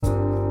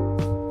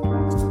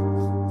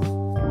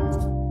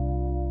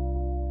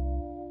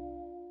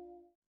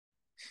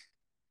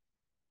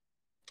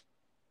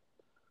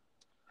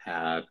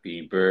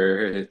Happy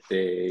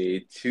birthday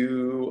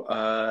to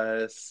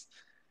us.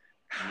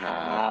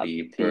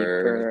 Happy Happy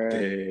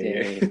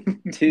birthday.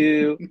 birthday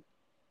to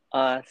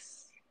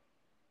us.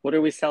 What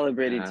are we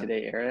celebrating Yeah,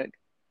 today, Eric?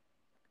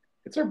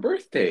 it's our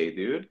birthday,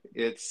 dude.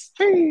 It's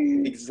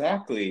Hey.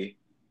 exactly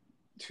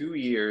 2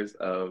 years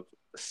of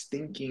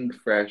stinking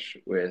fresh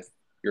with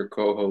your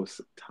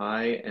co-hosts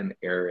Ty and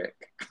Eric.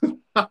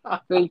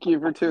 Thank you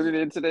for tuning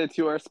in today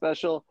to our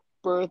special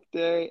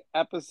birthday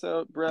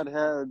episode,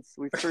 Breadheads.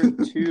 We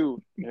turned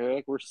two,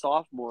 Eric. We're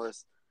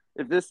sophomores.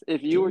 If Do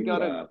you were you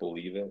gonna,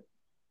 believe it?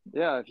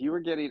 yeah, if you were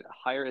getting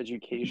higher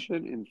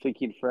education in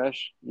thinking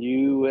fresh,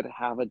 you would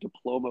have a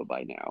diploma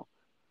by now.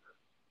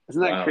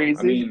 Isn't that Wow. I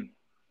crazy? mean,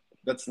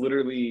 that's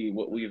literally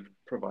what we've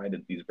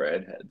provided these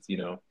breadheads.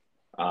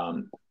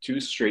 2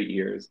 straight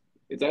years.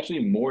 It's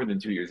actually more than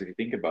 2 years if you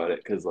think about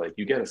it, because like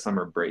you get a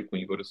summer break when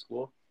you go to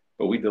school,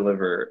 but we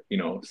deliver,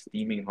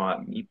 steaming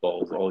hot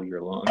meatballs all year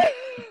long.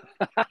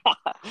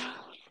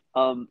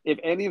 If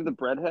any of the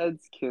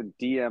breadheads can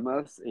DM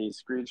us a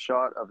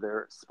screenshot of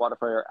their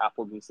Spotify or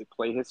Apple Music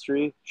play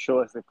history, show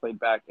us they played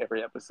back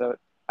every episode,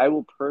 I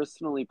will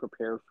personally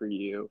prepare for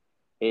you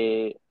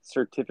a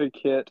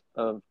certificate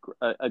of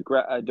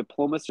a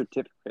diploma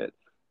certificate,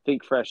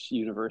 Think Fresh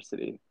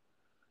University.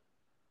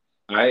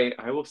 I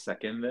will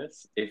second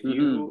this. If Mm-hmm.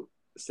 you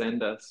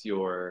send us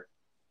your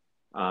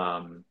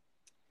um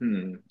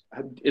hmm,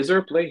 is there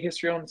a play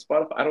history on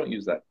Spotify? I don't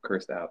use that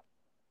cursed app.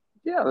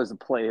 Yeah, there's a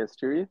play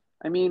history.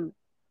 I mean,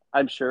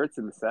 I'm sure it's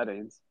in the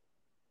settings.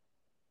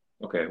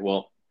 Okay,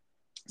 well,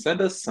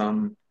 send us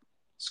some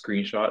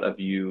screenshot of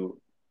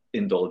you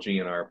indulging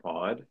in our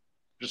pod.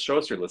 Just show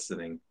us you're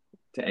listening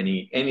to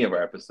any of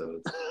our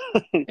episodes.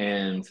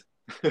 And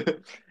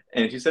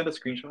and if you send a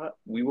screenshot,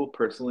 we will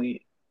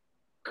personally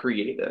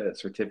create a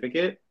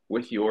certificate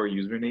with your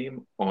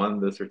username on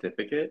the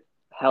certificate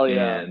Hell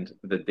yeah. and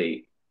the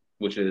date,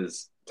 which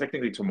is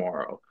technically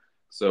tomorrow.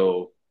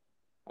 So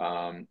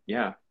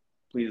yeah,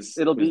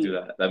 It'll please do be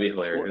that. That'd be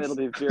it'll hilarious.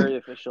 be very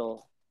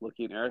official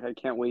looking, Eric. I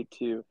can't wait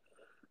to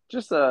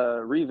just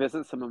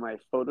revisit some of my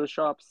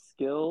Photoshop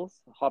skills,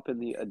 hop in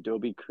the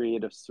Adobe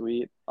Creative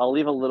Suite. I'll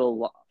leave a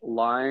little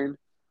line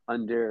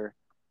under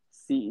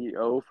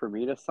CEO for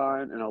me to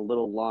sign and a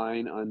little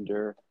line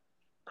under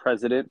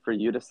president for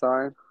you to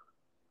sign.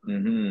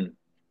 Hmm.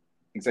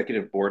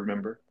 Executive board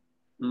member.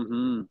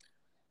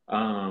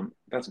 Mm-hmm.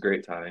 That's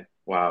great, Ty.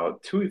 Wow,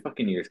 2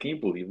 fucking years. Can you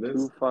believe Two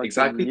this? fucking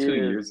Exactly two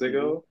years, years dude.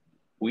 ago,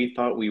 we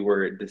thought we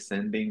were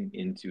descending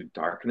into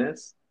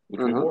darkness,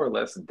 which we Uh-huh. more or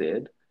less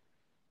did.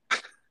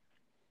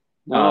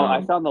 No, I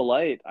Um, found the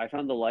light. I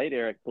found the light,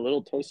 Eric, the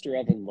little toaster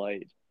oven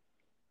light.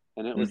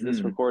 And it was this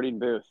mhm. recording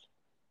booth.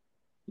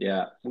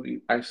 Yeah,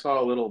 I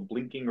saw a little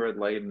blinking red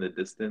light in the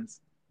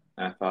distance,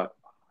 and I thought,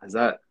 is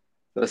that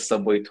a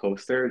Subway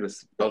toaster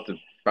just about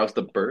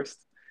to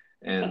burst?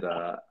 And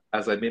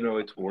as I made my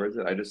way towards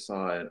it, I just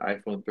saw an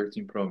iPhone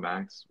 13 Pro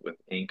Max with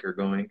Anchor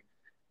going,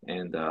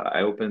 and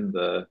I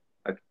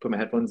put my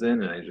headphones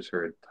in, and I just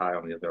heard Ty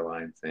on the other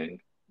line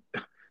saying,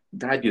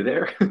 "Dad, you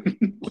there?"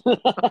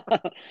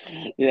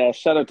 Yeah,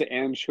 shout out to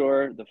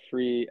Anshore, the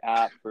free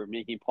app for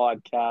making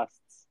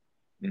podcasts.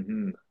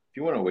 If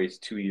you want to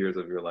waste 2 years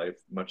of your life,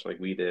 much like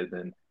we did,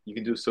 then you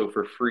can do so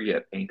for free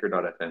at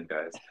Anchor.fm,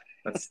 guys.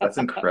 That's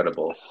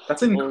incredible.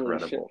 That's Holy shit.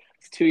 incredible.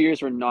 It's 2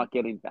 years we're not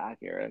getting back,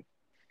 Eric.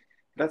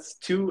 That's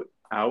 2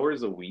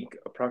 hours a week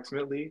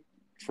approximately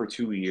for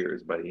 2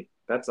 years, buddy.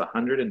 That's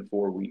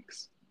 104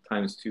 weeks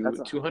times That's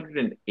two, a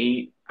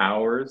 208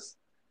 hours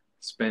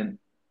spent,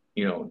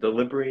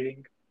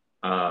 deliberating.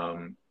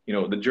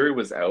 The jury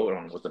was out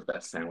on what the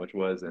best sandwich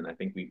was, and I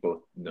think we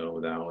both know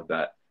now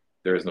that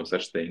there is no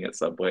such thing at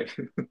Subway.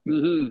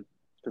 mm-hmm.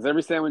 Because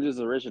every sandwich is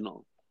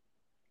original.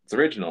 It's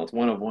original, it's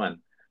one of one,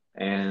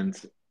 and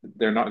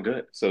they're not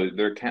good. So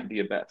there can't be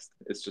a best.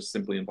 It's just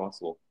simply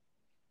impossible.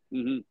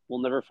 Mm-hmm. We'll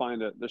never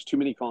find it. There's too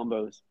many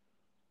combos.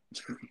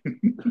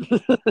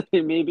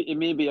 It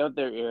may be out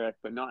there, Eric,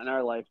 but not in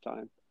our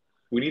lifetime.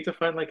 We need to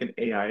find like an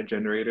AI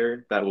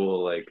generator that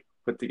will like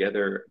put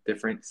together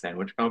different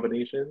sandwich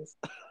combinations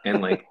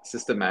and like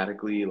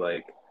systematically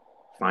like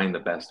find the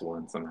best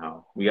one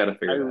somehow. We got to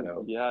figure that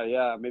out.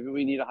 Yeah. Maybe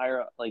we need to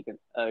hire like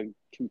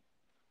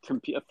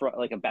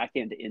like a back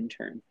end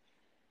intern.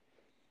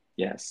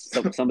 Yes,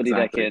 So somebody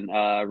that exactly.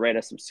 can write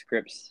us some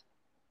scripts,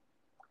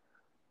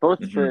 both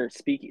Hmm. for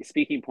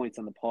speaking points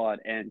on the pod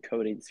and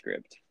coding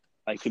script.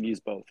 I could use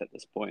both at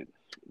this point.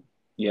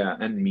 Yeah,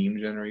 and meme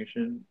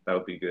generation, that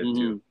would be good Mm-hmm.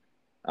 too.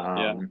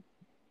 Yeah. Um,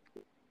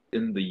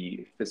 in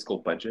the fiscal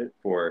budget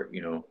for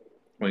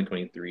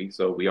 2023.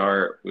 So we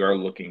are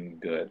looking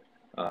good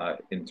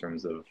in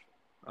terms of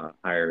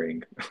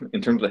hiring,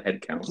 in terms of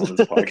headcount on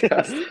this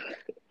podcast.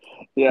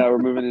 Yeah, we're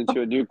moving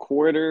into a new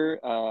quarter.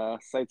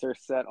 Sites are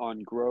set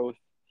on growth.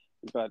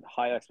 We've got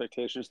high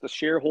expectations. The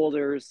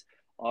shareholders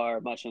are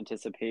much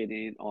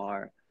anticipating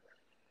our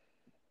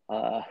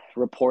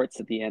reports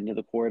at the end of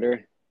the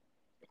quarter.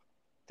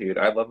 Dude,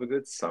 I love a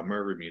good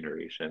summer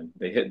remuneration.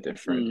 They hit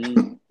different.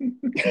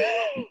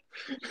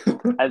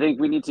 Mm-hmm. I think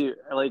we need to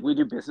like we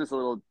do business a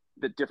little.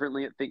 bit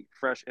differently at Think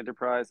Fresh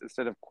Enterprise.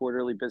 Instead of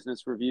quarterly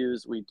business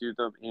reviews, we do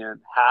them in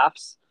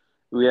halves.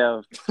 We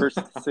have first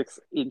 6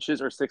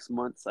 inches or 6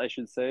 months, I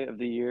should say, of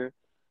the year.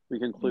 We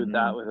conclude Mm-hmm.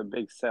 that with a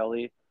big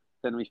Sally.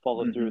 Then we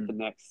follow through with Mm-hmm.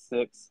 the next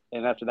 6.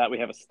 And after that, we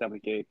have a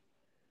stomach ache.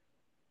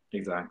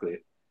 Exactly.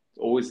 It's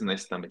always a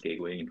nice stomach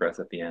ache waiting for us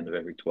at the end of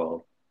every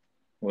 12,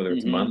 whether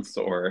it's Mm-hmm. months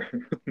or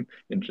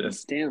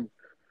inches. Damn.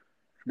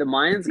 The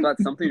Mayans got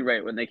something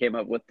right when they came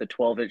up with the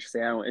 12-inch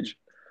sandwich.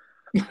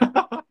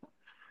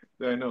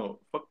 I know.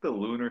 Fuck the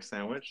lunar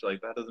sandwich.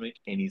 Like that doesn't make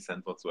any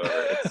sense whatsoever.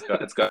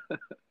 It's got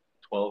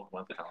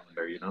 12-month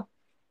calendar, you know?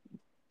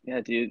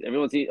 Yeah, dude.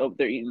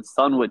 They're eating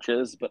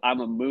sunwitches, but I'm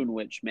a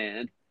moonwitch,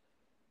 man.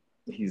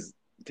 He's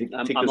take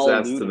I'm this all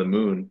ass to the lunar.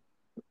 moon.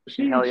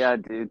 Hell Sheesh. yeah,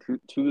 dude.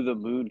 To the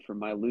moon for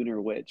my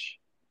lunar witch.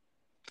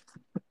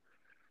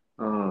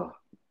 Oh,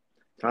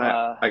 Ty,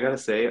 Uh, I gotta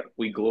say,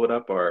 we glowed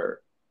up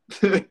our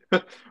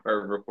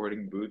our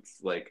reporting boots.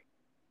 Like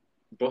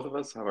both of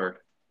us have our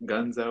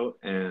guns out,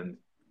 and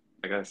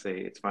I gotta say,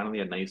 it's finally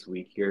a nice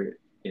week here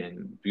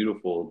in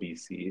beautiful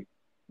BC,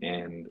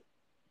 and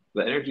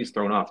the energy's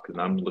thrown off because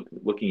I'm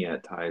looking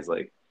at Ty's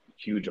like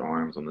huge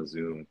arms on the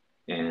Zoom,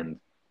 and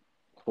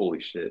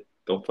holy shit,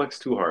 don't flex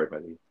too hard,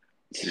 buddy.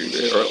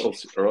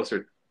 Or else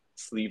your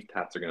sleeve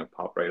tats are gonna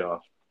pop right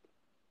off.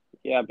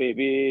 yeah,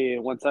 baby.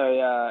 Once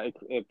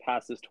it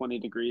passes 20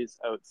 degrees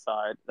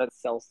outside,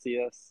 that's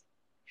Celsius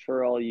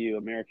for all you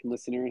American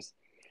listeners.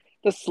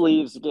 The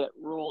sleeves get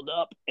rolled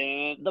up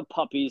and the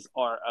puppies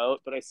are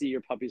out, but I see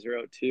your puppies are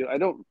out too. I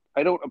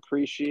don't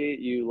appreciate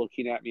you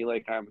looking at me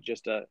like I'm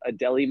just a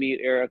deli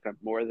meat, Eric. I'm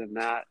more than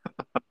that.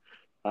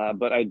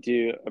 But I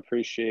do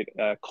appreciate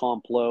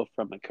Complo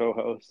from my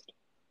co-host.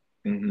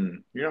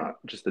 You're not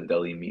just a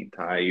deli meat,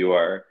 Ty.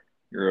 You're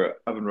a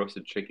oven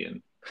roasted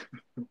chicken.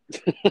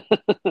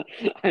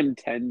 I'm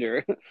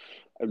tender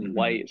and hmm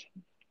white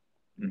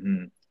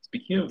hmm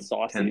Speaking and of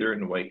saucy. tender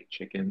and white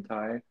chicken,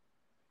 Ty,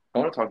 I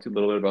want to talk to you a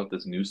little bit about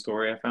this news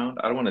story I found.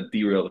 I don't want to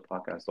derail the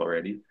podcast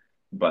already,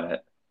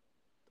 but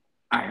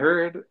I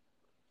heard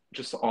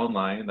just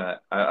online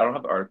that I don't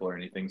have the article or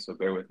anything, so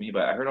bear with me.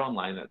 But I heard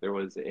online that there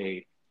was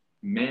a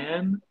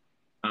man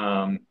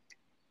um,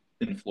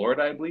 in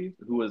Florida, I believe,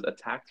 who was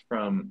attacked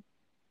from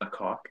a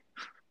cock.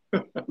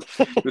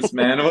 This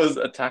man was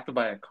attacked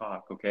by a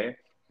cock, okay?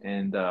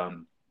 And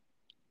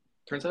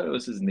turns out it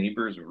was his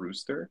neighbor's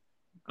rooster.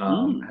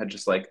 Mm, Had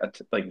just like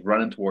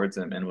running towards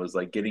him and was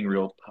like getting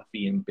real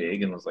puffy and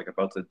big and was like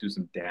about to do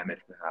some damage,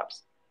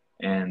 perhaps.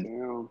 And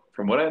damn.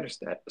 from what I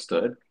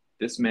understood,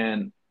 this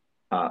man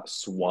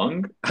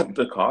swung at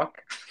the cock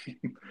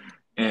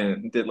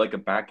and did like a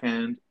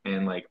backhand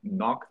and like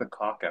knocked the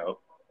cock out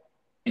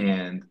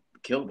and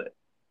killed it.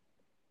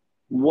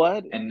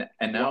 What? And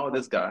now Wow.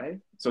 this guy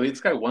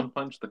one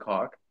punched the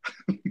cock.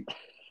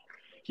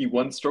 He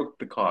one stroked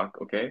the cock,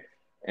 okay?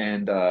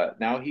 And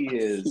now he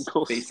is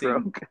Single facing.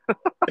 stroke.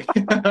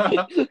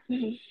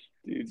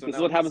 Dude, So this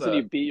is now what he's happens when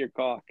you beat your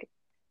cock.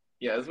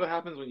 yeah, this is what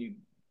happens when you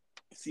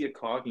see a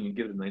cock and you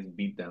give it a nice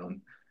beat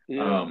down.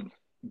 Yeah.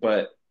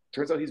 But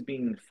turns out he's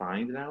being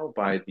fined now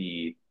by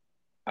the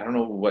I don't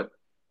know what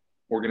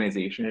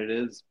organization it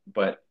is,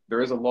 but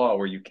there is a law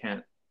where you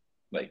can't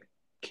like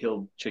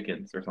kill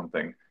chickens or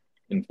something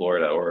in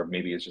Florida, or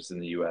maybe it's just in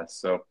the U.S.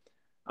 So,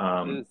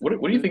 This, what do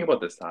you this, think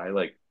about this, Ty?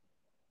 Like,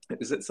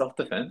 is it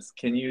self-defense?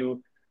 Can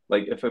you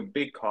like if a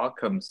big cock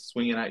comes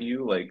swinging at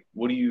you, like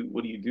what do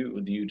you do?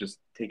 Do you just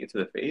take it to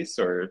the face,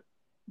 or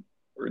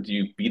do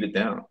you beat it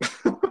down?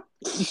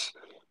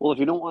 well, if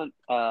you don't want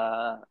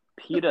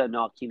PETA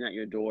knocking at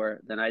your door,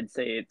 then I'd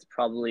say it's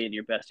probably in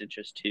your best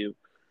interest to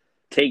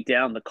take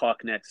down the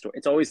cock next door.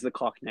 It's always the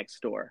cock next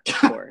door, of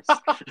course.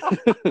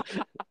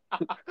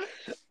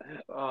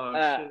 Oh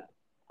uh, shit.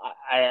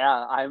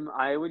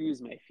 I would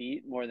use my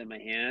feet more than my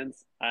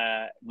hands.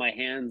 My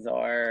hands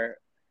are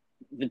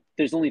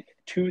there's only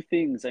 2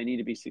 things I need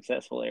to be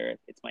successful, Eric.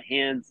 It's my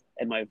hands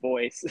and my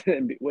voice.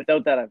 And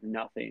without that, I have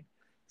nothing.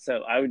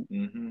 So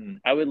Mm-hmm.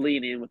 I would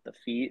lean in with the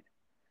feet.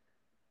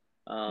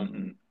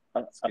 Mm-hmm.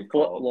 It's a A good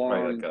foot call.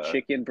 Probably like long a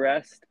chicken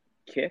breast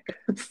kick.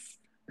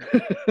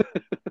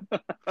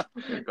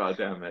 God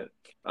damn it.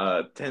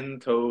 10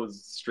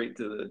 toes straight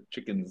to the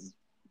chicken's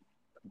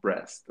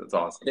breast. That's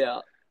awesome. Yeah.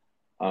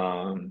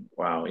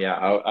 Wow. Yeah,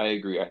 I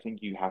agree. I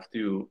think you have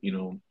to,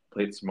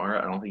 play it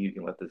smart. I don't think you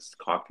can let this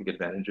cock take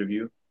advantage of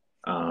you.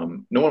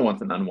 No one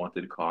wants an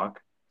unwanted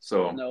cock.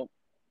 So, No.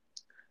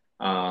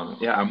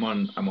 yeah, I'm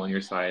on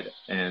your side.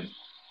 And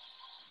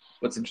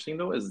what's interesting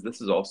though is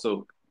this is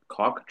also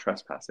cock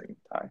trespassing,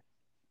 Ty.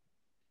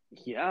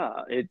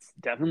 Yeah, it's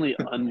definitely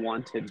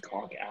unwanted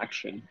cock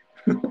action.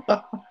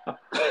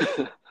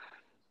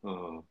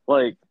 Oh.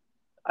 Like,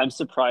 I'm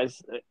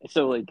surprised.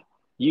 So, like,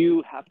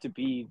 you have to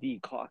be the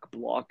cock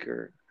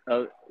blocker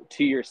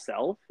to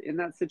yourself in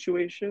that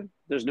situation.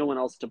 There's no one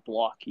else to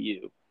block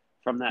you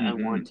from that hmm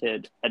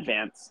unwanted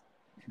advancement.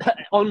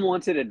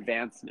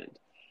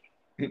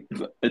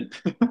 But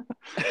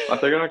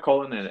they're gonna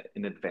call it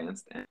an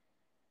advanced end,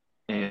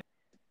 and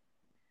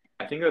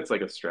I think that's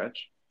like a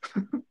stretch.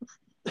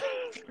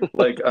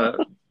 Like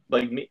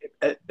like me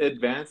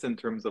advanced in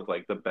terms of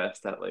like the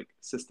best at like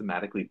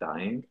systematically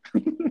dying.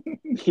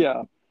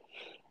 Yeah,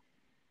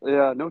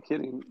 yeah, no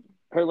kidding.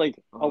 Or like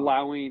Oh,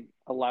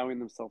 allowing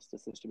themselves to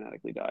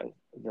systematically die.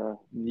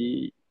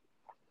 The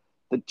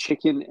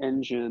chicken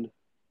engine,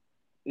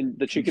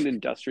 the chicken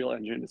industrial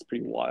engine is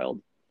pretty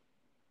wild.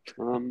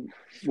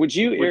 Would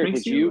you, which Eric? makes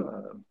Would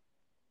you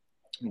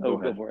you? Oh, go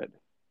go ahead. for it.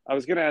 I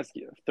was gonna ask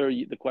you, throw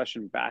the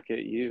question back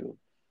at you.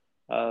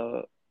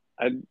 Uh,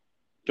 I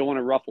don't want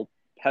to ruffle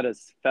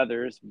PETA's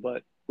feathers,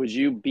 but would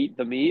you beat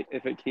the meat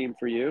if it came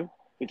for you?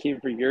 If it came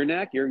for your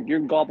neck, your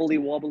gobbly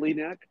wobbly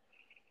neck?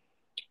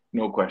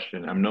 No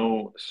question. I'm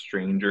no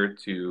stranger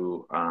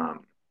to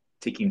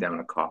taking down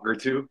a cock or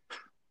two.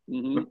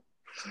 Mm-hmm.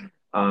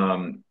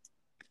 Um,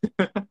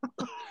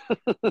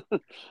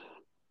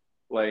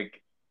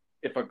 like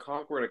if a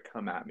cock were to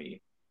come at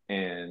me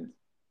and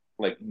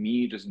like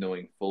me just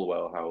knowing full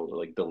well how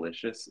like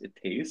delicious it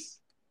tastes,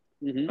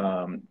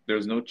 Mm-hmm.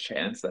 there's no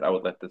chance that I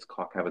would let this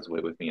cock have its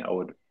way with me. I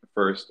would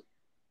first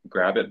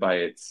grab it by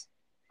its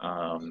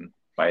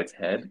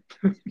head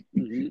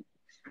Mm-hmm.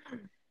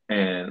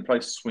 and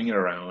probably swing it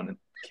around,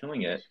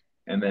 killing it,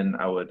 and then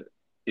I would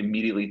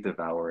immediately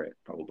devour it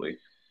probably.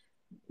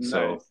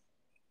 So Nice.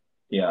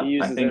 He yeah, I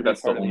uses think every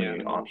that's the part of the only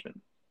animal.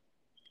 option.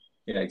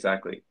 Yeah,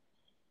 exactly.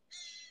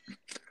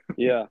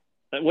 Yeah.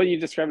 What you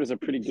described as a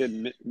pretty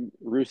good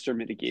rooster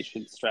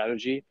mitigation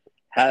strategy.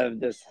 Have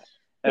this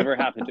ever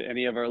happened to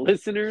any of our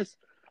listeners?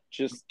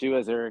 Just do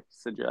as Eric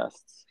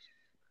suggests.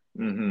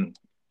 Hmm.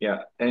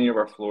 Yeah, any of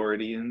our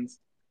Floridians,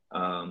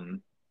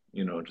 um,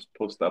 just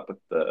post up with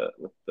the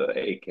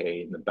AK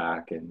in the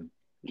back and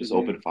just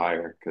Mm-hmm. open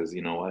fire because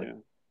you know what? Yeah.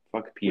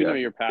 Fuck We know PETA.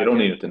 you're They don't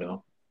need packing. it to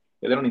know.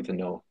 Yeah, they don't need to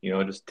know.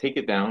 Just take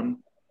it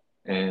down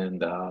and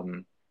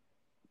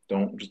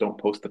don't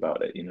post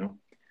about it.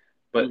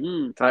 But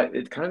Mm-hmm.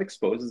 it kind of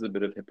exposes a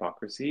bit of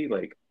hypocrisy.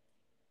 Like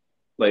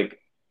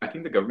I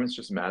think the government's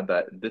just mad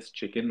that this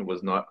chicken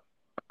was not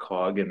a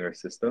cog in their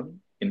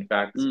system. In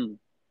fact, Mm.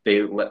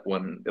 they let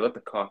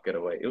the cock get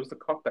away. It was the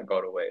cock that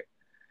got away,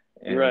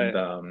 and Right.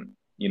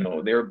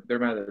 they're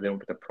mad that they don't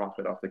get the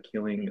profit off the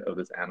killing of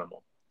this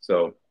animal.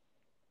 So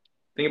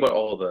think about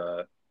all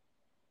the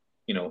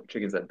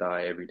chickens that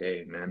die every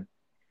day, man,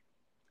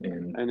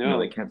 and I they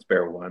know. can't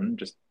spare one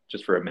just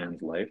for a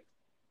man's life.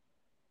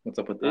 What's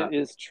up with It that?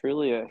 is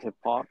truly a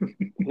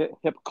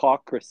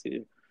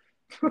hypocrisy.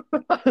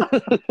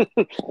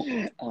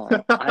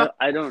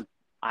 I don't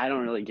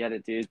really get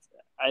it, dude.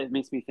 It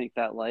makes me think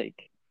that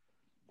like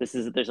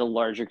there's a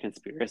larger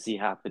conspiracy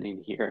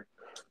happening here.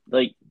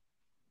 Like,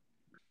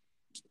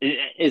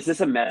 is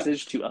this a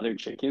message to other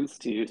chickens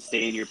to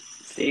stay in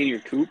your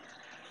coop?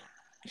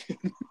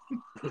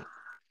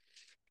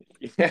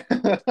 Yeah.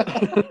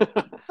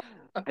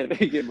 I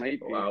think it might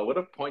be. Wow, what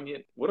a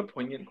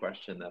poignant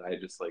question that I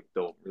just like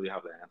don't really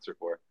have the answer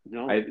for.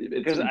 No, It's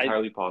because I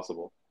entirely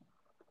possible.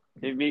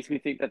 it makes me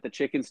think that the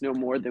chickens know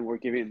more than we're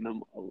giving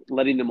them,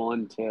 letting them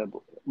on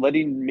to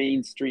letting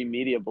mainstream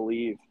media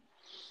believe.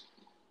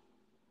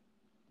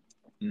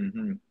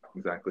 Hmm.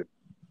 Exactly.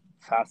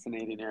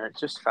 Fascinating, Eric.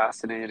 Just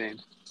fascinating.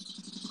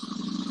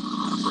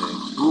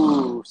 Fascinating.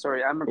 Ooh,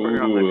 sorry. I'm recording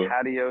on my Ooh.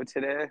 patio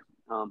today.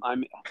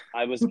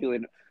 I was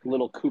feeling a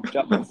little cooped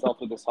up myself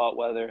with this hot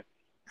weather.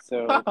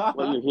 So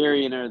what you're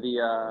hearing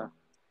are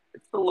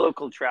it's the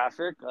local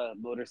traffic, a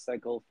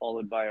motorcycle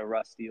followed by a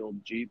rusty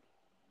old Jeep.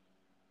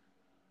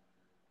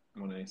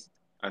 Oh, nice.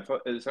 I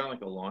thought it sounded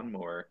like a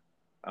lawnmower.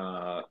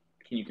 Can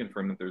you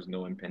confirm that there's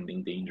no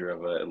impending danger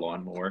of a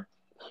lawnmower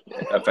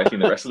affecting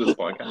the rest of this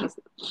podcast?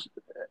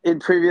 In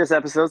previous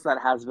episodes, that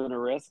has been a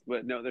risk,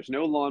 but no, there's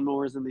no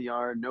lawnmowers in the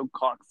yard, no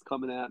cocks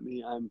coming at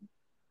me.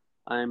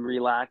 I'm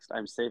relaxed.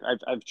 I'm safe.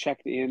 I've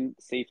checked in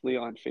safely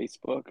on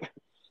Facebook.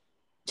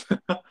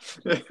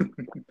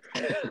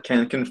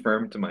 Can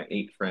confirm to my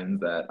 8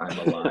 friends that I'm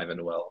alive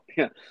and well.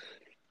 Yeah,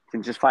 you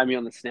can just find me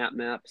on the Snap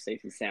Map,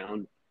 safe and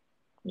sound.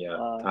 Yeah,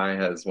 Uh, Ty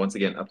has once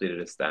again updated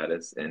his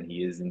status, and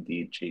he is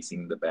indeed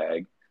chasing the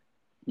bag.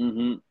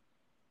 mm-hmm,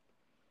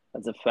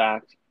 that's a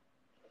fact.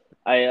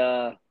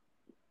 I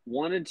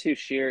wanted to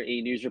share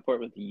a news report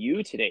with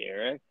you today,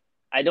 Eric.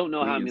 I don't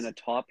know how I'm going to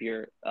Please, top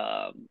your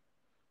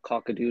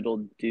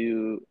cockadoodle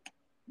do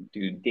dude,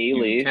 you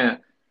daily.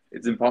 can't.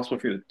 It's impossible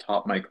for you to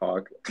top my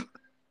cock.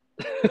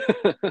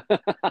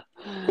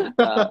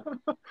 uh,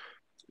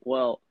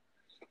 well,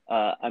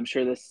 I'm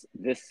sure this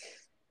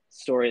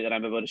story that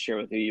I'm about to share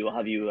with you will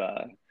have you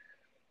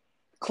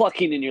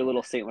clucking in your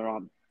little Saint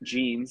Laurent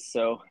jeans.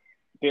 So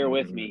bear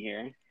with me Mhm.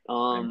 here.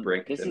 I'm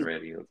bricked This and is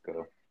ready. Let's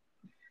go.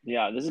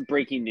 Yeah, this is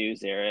breaking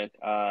news, Eric.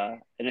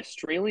 An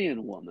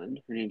Australian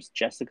woman, her name's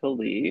Jessica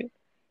Lee.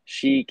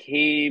 She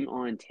came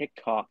on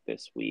TikTok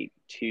this week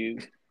to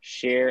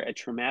share a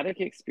traumatic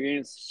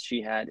experience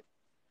she had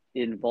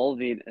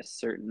involving a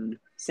certain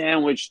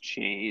sandwich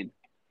chain.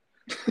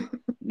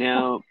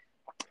 Now,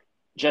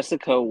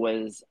 Jessica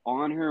was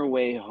on her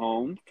way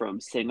home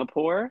from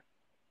Singapore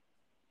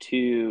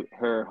to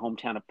her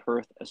hometown of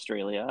Perth,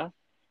 Australia.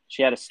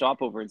 She had a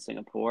stopover in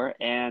Singapore,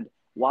 and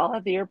while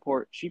at the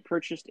airport, she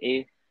purchased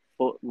a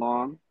foot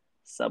long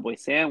Subway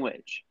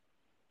sandwich.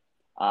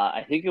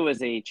 I think it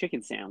was a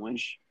chicken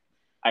sandwich,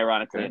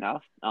 ironically Okay.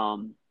 enough.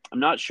 I'm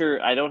not sure.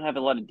 I don't have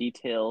a lot of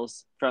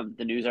details from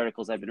the news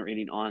articles I've been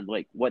reading on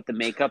like what the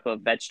makeup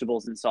of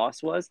vegetables and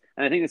sauce was.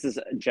 And I think this is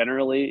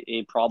generally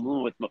a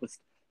problem with most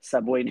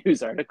Subway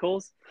news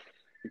articles.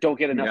 You don't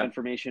get enough Yeah.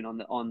 information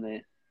on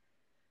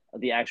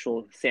the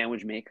actual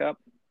sandwich makeup.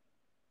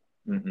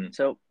 Hmm.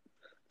 So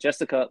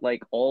Jessica,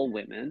 like all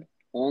women,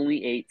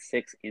 only ate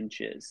 6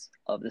 inches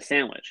of the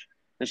sandwich.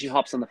 Then she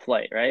hops on the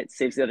flight, right?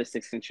 Saves the other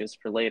 6 inches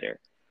for later.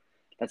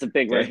 That's a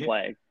big red Okay.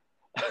 flag.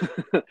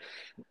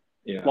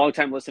 Yeah.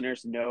 Longtime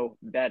listeners know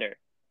better.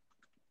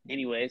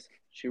 Anyways,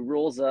 she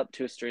rolls up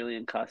to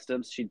Australian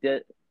customs. She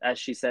did, as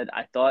she said,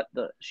 I thought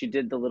she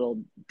did the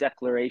little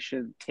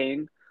declaration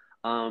ting,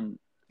 um,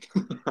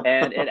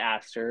 and it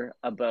asked her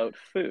about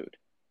food.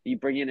 You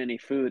bring in any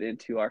food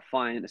into our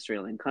fine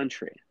Australian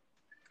country?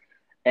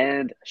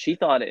 And she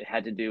thought it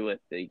had to do with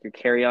your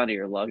carry on or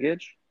your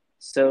luggage.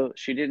 So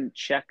she didn't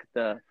check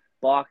the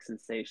box and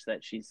say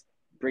that she's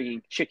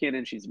bringing chicken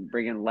and she's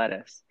bringing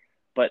lettuce,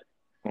 but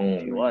Oh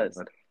she my was.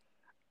 God.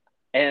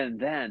 And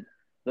then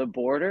the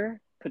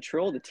border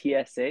patrol, the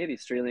TSA, the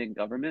Australian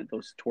government,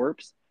 those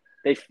twerps,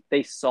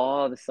 they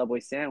saw the Subway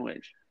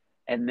sandwich,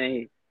 and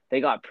they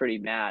got pretty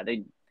mad.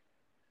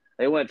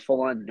 They went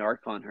full on narc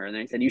on her, and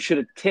they said you should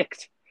have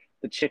ticked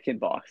the chicken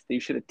box. You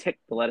should have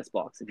ticked the lettuce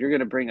box. If you're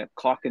gonna bring a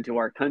cock into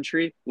our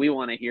country, we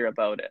want to hear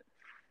about it.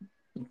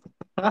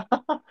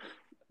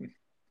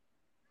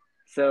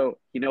 So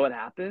you know what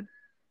happened?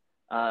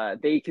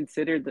 They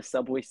considered the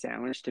Subway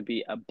sandwich to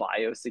be a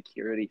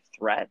biosecurity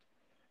threat,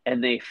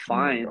 and they Oh my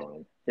fined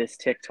God. this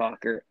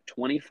TikToker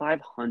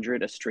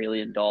 2,500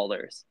 Australian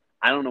dollars.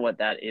 I don't know what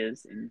that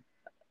is in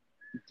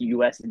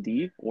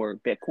USD or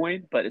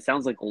Bitcoin, but it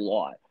sounds like a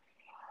lot.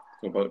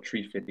 So about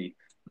 350.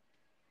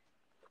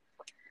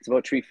 It's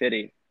about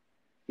 350.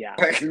 Yeah,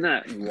 isn't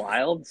that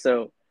wild?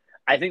 So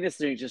I think this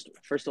thing just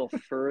first of all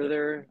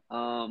further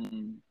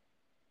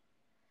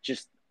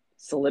just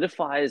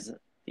solidifies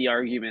the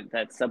argument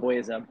that Subway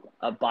is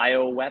a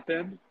bio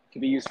weapon,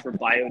 can be used for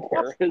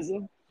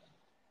bioterrorism.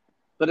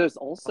 But there's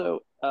also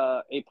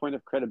a point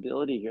of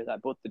credibility here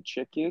that both the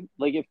chicken,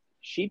 like if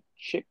she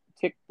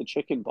ticked the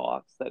chicken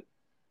box that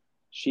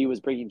she was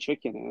bringing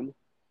chicken in,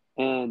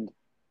 and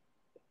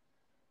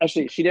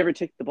actually she never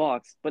ticked the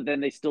box, but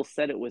then they still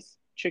said it was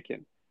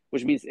chicken,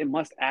 which means it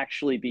must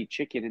actually be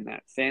chicken in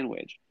that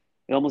sandwich.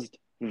 It almost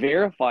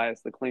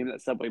verifies the claim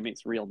that Subway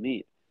makes real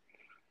meat.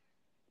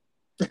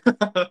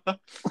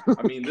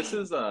 I mean, this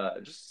is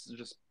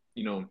just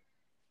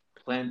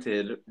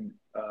planted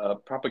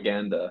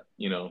propaganda,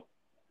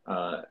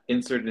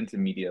 inserted into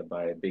media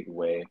by a big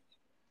way.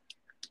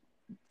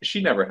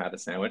 She never had a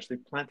sandwich. They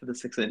planted the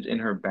 6 inch in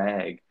her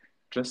bag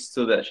just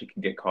so that she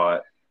can get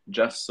caught,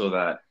 just so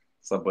that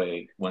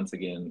Subway once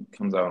again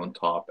comes out on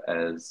top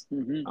as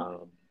Mm-hmm.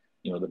 um,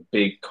 the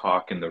big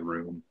cock in the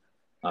room.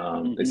 They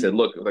Mm-hmm. said,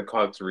 "Look, the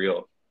cock's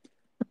real.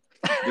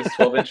 This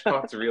 12-inch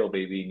cock's real,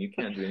 baby, and you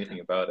can't do anything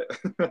about it."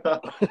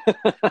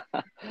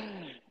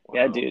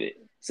 Yeah, Wow. dude.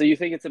 So you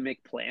think it's a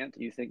make plant?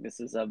 You think this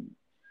is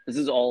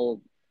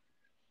all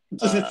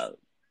uh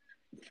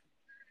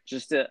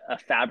just a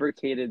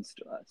fabricated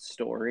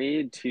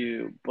story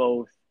to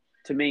both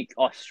to make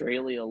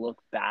Australia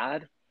look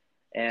bad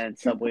and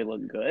Subway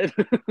look good?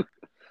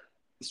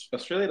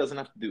 Australia doesn't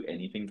have to do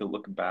anything to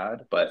look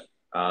bad, but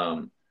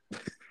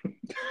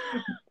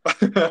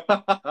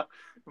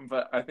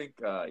but I think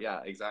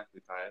yeah,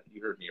 exactly, Ty.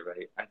 You heard me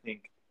right. I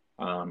think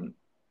um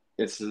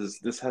this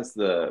has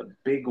the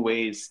big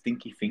waves,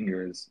 stinky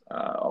fingers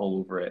all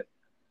over it.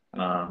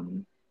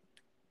 Um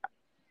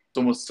it's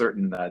almost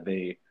certain that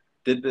they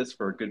did this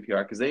for good PR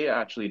because they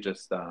actually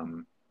just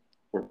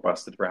were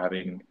busted for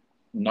having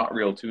not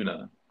real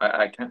tuna.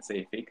 I can't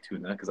say fake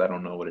tuna because I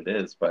don't know what it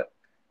is, but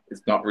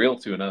it's not real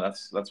tuna.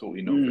 That's what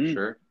we know for Mm-hmm.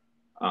 sure.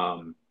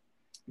 Um,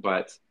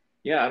 but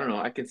yeah, I don't know.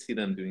 I can see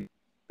them doing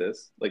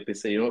this. Like they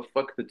say,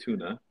 fuck the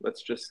tuna.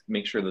 Let's just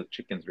make sure the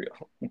chicken's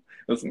real.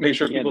 Let's make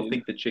sure Yeah, people dude.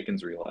 think the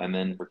chicken's real, and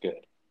then we're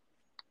good.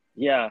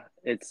 Yeah,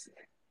 it's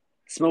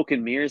smoke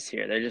and mirrors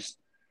here. They're just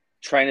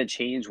trying to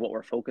change what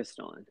we're focused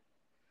on.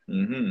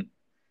 Hmm.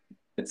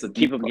 It's a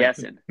Keep them decoy.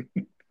 guessing.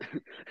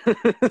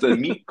 It's a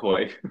meat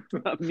koi.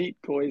 Meat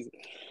poison.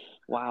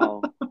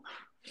 Wow.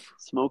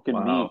 Smoking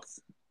Wow, meats.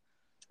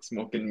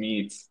 smoking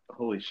meats.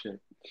 Holy shit.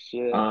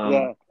 Shit. Um,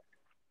 Yeah.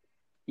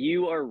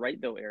 You are right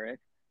though, Eric,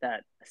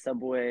 that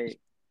Subway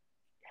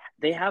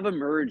they have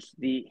emerged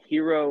the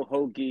hero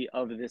hoagie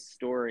of this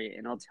story,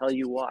 and I'll tell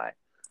you why.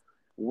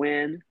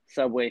 When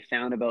Subway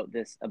found about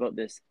this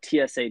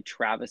TSA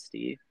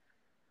travesty,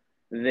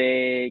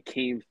 they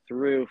came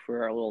through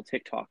for our little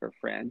TikToker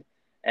friend,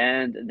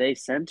 and they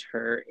sent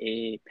her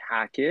a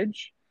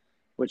package,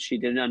 which she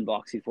did an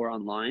unboxing for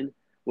online,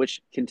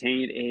 which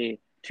contained a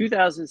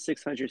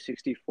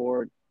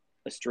 2,664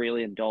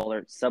 Australian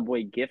dollar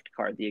Subway gift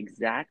card, the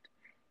exact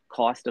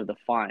cost of the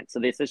fine. So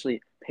they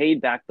essentially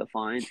paid back the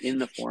fine in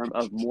the form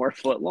of more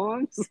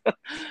footlongs, what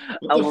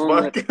the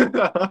along with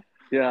fuck?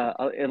 Yeah,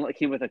 and it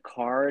came with a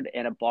card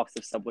and a box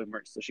of Subway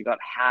merch. So she got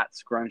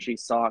hats, scrunchie,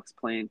 socks,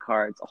 playing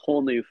cards, a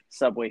whole new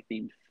Subway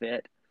themed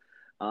fit.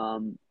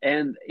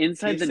 And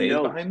inside the TSA is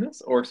note, behind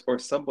this, or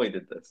Subway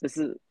did this? this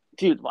is,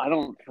 dude, I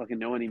don't fucking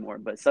know anymore,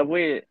 but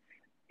Subway,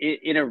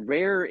 in a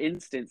rare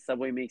instance,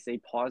 Subway makes a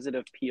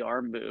positive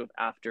PR move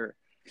after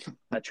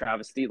a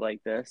travesty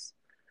like this.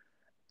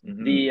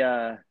 Hmm. The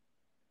uh,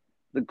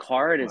 the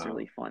card is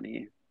really Wow.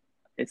 funny.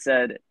 It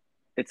said,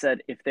 it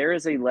said, if there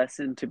is a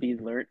lesson to be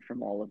learned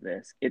from all of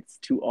this, it's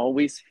to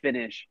always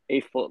finish a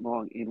foot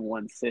long in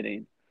one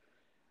sitting.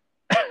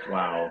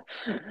 Wow.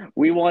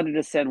 We wanted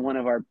to send one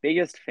of our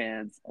biggest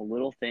fans a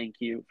little thank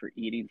you for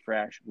eating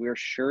fresh. We're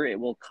sure it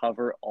will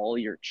cover all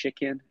your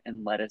chicken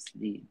and lettuce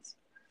needs.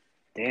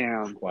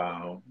 Damn.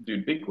 Wow.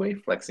 Dude, Big Way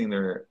flexing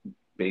their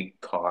big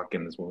cock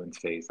in this woman's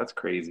face. That's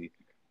crazy.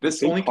 This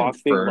Big only cock,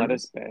 big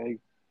lettuce confirms, bag.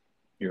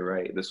 you're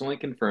right. This only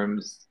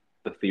confirms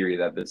the theory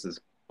that this is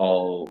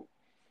all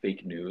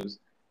fake news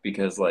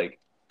because like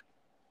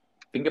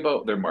think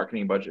about their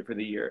marketing budget for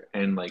the year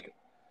and like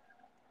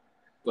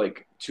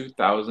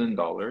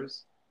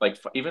 $2,000 like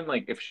even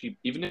like if she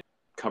even if it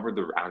covered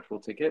the actual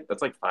ticket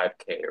that's like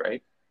 5K,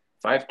 right?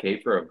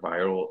 5K for a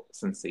viral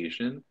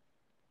sensation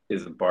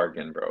is a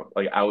bargain, bro.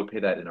 Like I would pay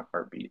that in a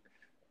heartbeat.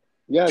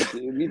 Yeah,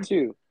 dude, me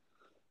too.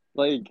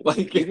 Like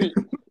Like even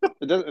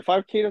it doesn't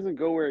 5K doesn't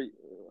go where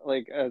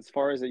like as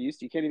far as it used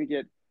to. You can't even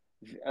get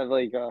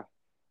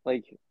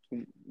like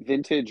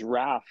vintage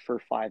RAF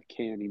for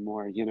 5K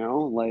anymore, you know?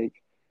 Like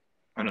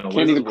I don't know, what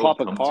can't does even this world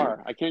cop a come to?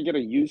 car. I can't get a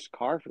used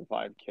car for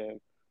 5K.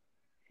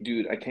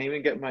 Dude, I can't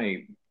even get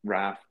my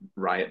RAF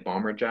Riot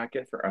Bomber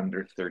jacket for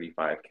under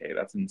 35K.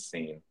 That's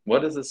insane.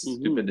 What does this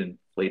Mm-hmm. stupid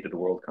inflated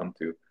world come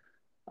to?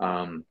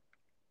 Um,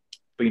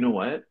 but you know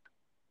what?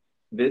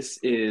 This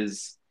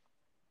is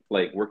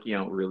like working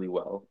out really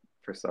well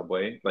for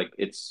Subway. Like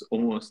it's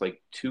almost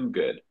like too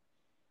good.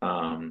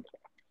 Um,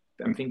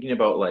 I'm thinking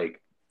about like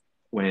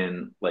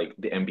when like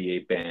the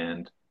NBA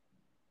banned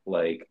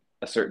like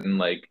a certain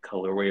like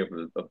colorway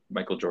of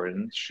Michael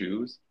Jordan's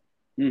shoes.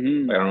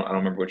 Mm-hmm. I don't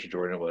remember which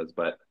Jordan it was,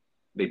 but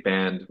they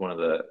banned one of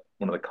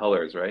the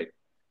colors, right?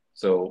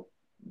 So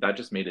that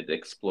just made it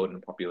explode in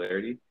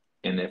popularity.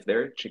 And if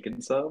their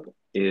chicken sub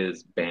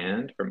is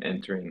banned from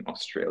entering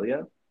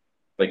Australia,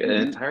 like an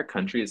Mm-hmm. entire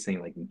country is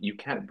saying like you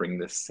can't bring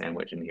this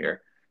sandwich in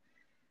here,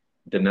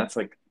 then that's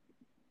like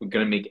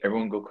gonna make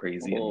everyone go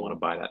crazy and want to Oh,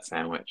 buy that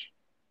sandwich.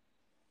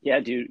 yeah,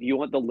 dude. You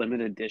want the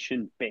limited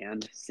edition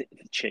banned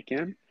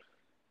chicken?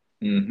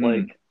 Hmm.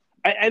 Like,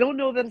 I don't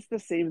know that it's the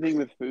same thing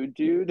with food,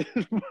 dude,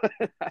 but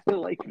I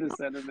like the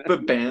sentiment.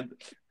 But banned,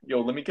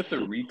 yo, let me get the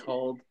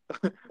recalled,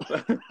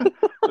 the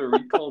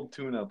recalled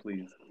tuna,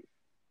 please.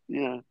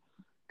 Yeah.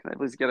 Can I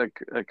please get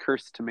a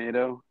cursed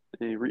tomato,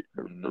 a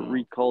No.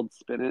 recalled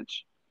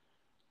spinach?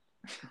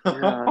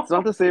 Yeah, it's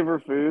not the same for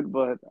food,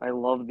 but I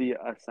love the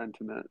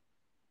sentiment.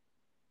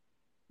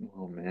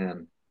 Oh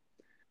man.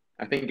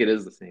 I think it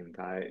is the same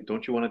guy.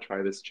 Don't you want to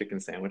try this chicken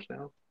sandwich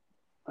now?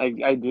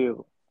 I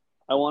do.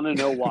 I want to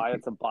know why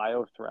it's a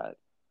bio threat.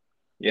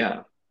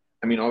 Yeah.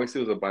 I mean,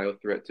 obviously it was a bio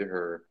threat to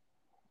her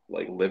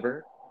like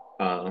liver.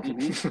 Um,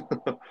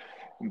 Hmm.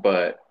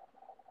 but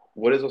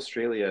what does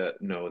Australia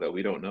know that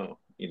we don't know,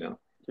 you know?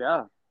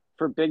 Yeah,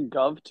 for Big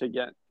Gov to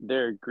get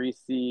their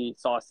greasy,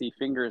 saucy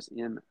fingers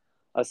in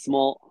a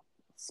small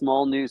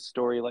news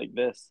story like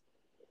this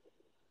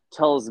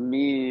tells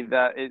me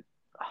that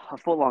a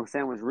foot long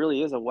sandwich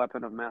really is a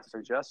weapon of mass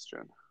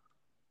digestion.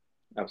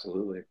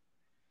 Absolutely.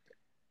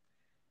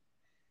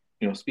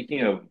 You know,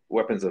 speaking of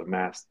weapons of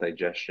mass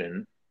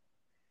digestion,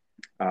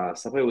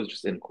 Subway was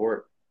just in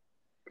court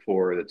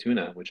for the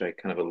tuna, which I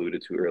kind of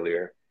alluded to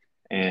earlier.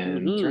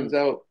 And Hmm. turns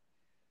out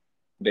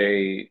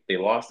they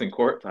lost in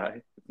court,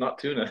 Ty. It's not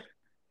tuna.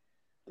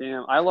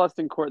 Damn, I lost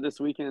in court this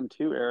weekend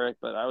too, Eric,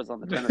 but I was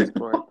on the tennis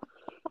court.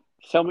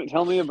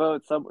 Tell me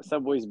about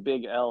Subway's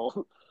Big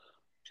L.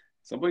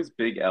 Subway's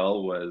big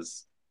L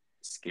was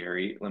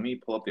scary. Let me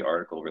pull up the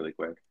article really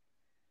quick.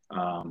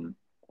 Um,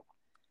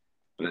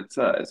 but it's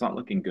not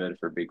looking good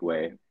for Big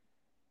Way.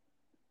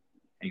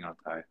 Hang on,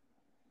 Ty.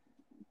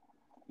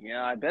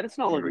 Yeah, I bet it's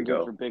not Here we looking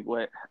good for go. Big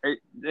Way.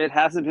 It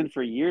hasn't been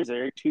for years,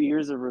 Eric. 2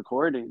 years of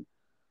recording,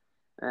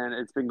 and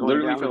it's been going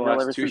Literally for the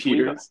downhill last two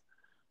years.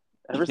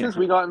 ever since Yeah.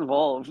 we got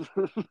involved.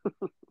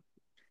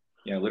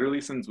 Yeah, literally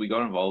since we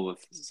got involved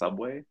with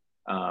Subway,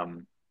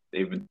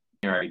 they've been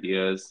taking our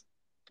ideas,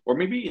 or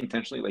maybe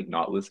intentionally like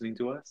not listening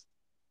to us.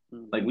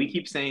 Like we Hmm.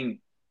 keep saying,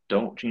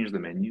 don't change the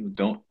menu,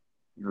 don't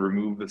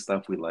remove the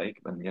stuff we like,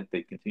 and yet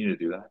they continue to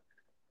do that.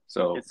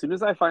 So As soon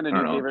as I find a I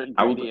don't new know. favorite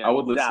I ingredient,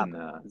 would zap,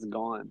 listen. it's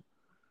gone.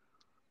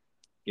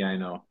 Yeah, I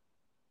know.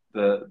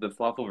 The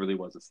falafel really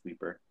was a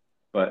sleeper.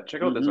 But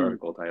check out this Hmm.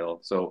 article title.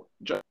 So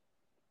Just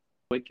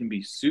Subway can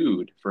be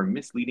sued for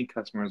misleading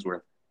customers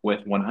with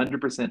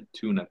 100%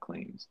 tuna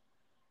claims.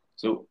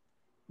 So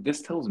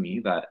this tells me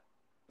that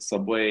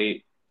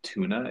Subway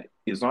tuna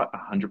is not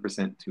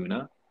 100%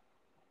 tuna,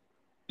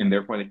 and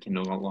therefore they can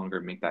no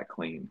longer make that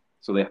claim.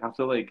 So they have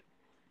to like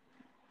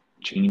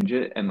change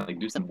it and like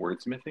do some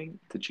wordsmithing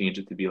to change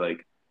it to be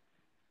like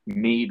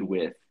made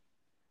with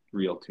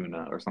real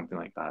tuna or something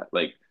like that.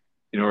 Like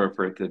in order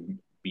for it to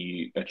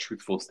be a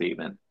truthful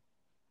statement.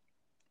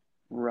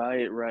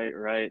 Right, right,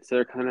 right. So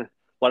they're kind of,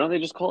 why don't they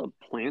just call it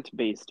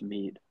plant-based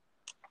meat?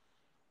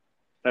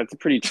 That's a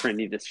pretty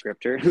trendy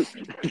descriptor.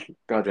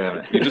 God damn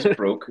it. You just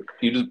broke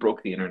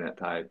the internet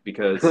tie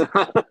because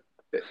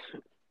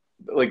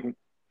like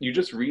you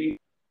just read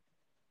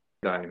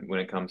when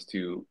it comes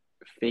to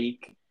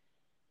fake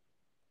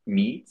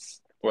meats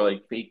or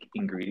like fake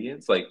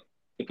ingredients. Like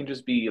it can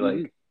just be hmm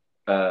like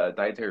a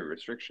dietary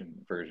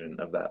restriction version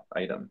of that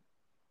item.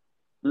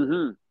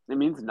 It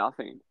means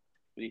nothing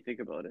when you think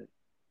about it.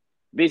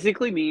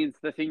 Basically means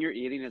the thing you're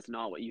eating is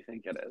not what you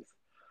think it is,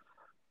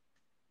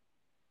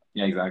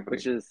 Yeah, exactly.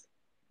 which is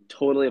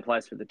totally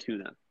applies for the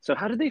tuna. So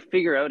how did they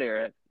figure out,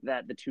 Eric,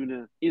 that the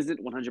tuna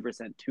isn't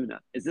 100% tuna?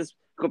 Is this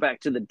go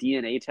back to the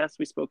DNA test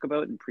we spoke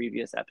about in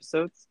previous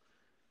episodes?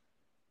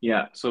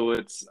 Yeah, so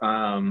it's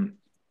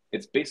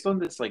based on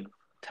this like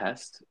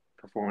test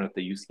performed at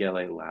the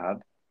UCLA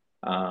lab,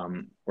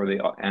 where they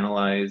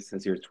analyzed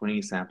as here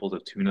 20 samples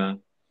of tuna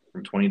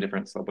from 20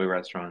 different Subway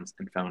restaurants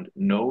and found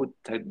no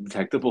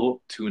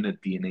detectable tuna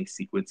DNA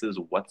sequences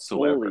Holy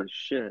whatsoever.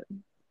 shit.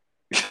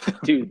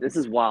 Dude, this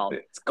is wild.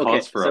 It's Okay,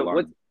 cause for so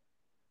alarm.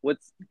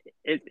 what's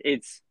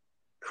it's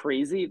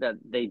crazy that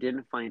they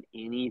didn't find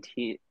any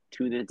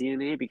tuna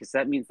DNA because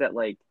that means that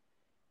like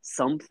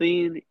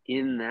something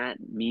in that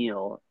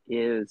meal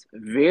is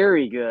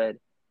very good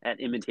at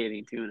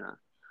imitating tuna.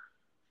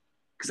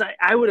 Because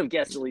I would have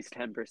guessed at least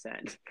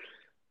 10%.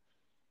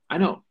 I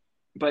know,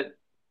 but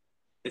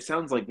it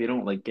sounds like they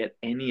don't like get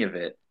any of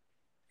it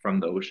from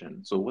the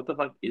ocean. So what the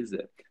fuck is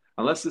it?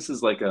 Unless this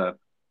is like a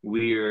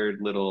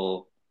weird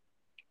little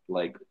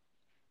like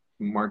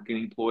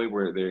marketing ploy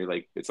where they're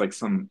like it's like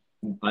some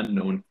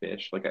unknown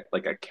fish, like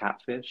a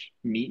catfish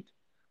meat,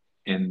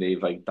 and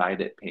they've like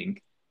dyed it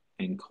pink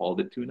and called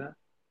it tuna.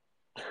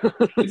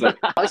 It's like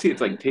obviously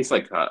it's like tastes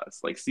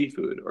like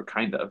seafood or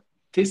kind of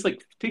tastes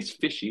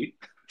fishy.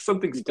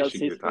 Something's It does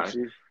fishy here, taste Ty.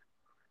 fishy.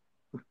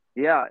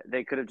 Yeah,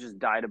 they could have just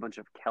dyed a bunch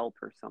of kelp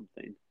or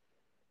something.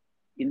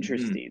 Mm-hmm.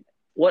 Interesting.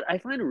 What I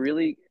find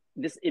really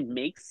this it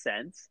makes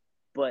sense,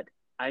 but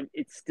I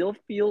it still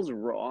feels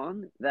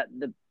wrong that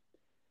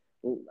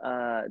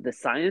the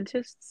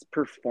scientists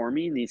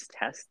performing these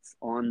tests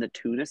on the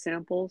tuna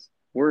samples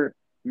were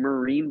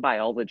marine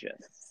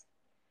biologists.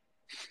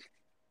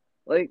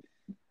 Like,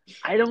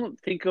 I don't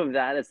think of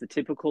that as the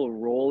typical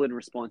role and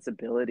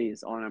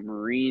responsibilities on a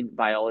marine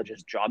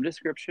biologist job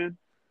description.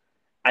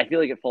 I feel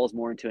like it falls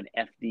more into an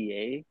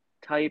FDA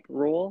type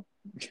role.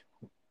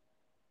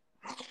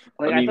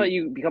 I Like, I thought mean,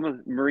 you become a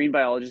marine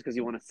biologist because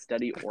you want to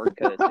study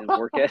orcas and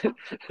work at, and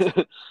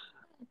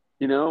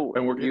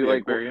work at you the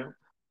like aquarium,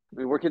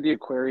 we work at the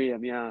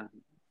aquarium. Yeah,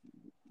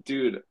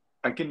 dude.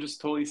 I can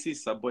just totally see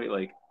Subway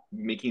like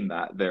making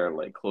that their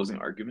like closing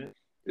argument.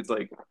 It's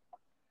like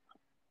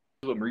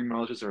what marine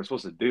biologists are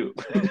supposed to do.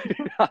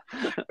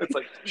 It's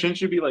like,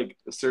 shouldn't you be like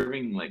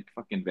serving like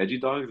fucking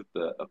veggie dogs at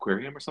the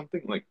aquarium or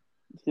something? Like,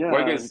 why you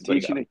yeah, guys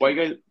like, teaching a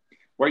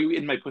why are you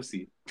in my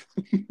pussy?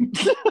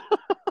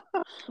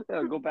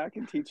 yeah, go back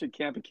and teach a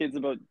camp of kids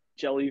about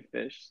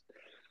jellyfish.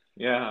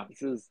 Yeah,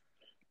 This is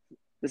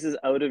this is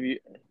out of you.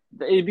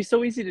 It'd be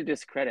so easy to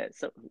discredit.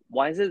 So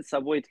why is it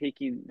Subway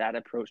taking that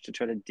approach to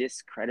try to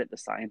discredit the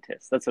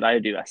scientists? That's what I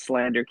would do. A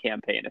slander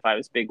campaign. If I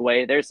was Big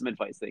Way, there's some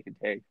advice they can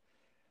take.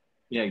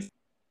 yeah.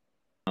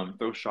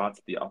 Throw shots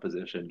at the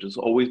opposition. Just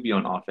always be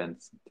on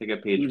offense. Take a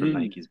page from Mm-hmm.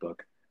 Nike's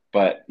book.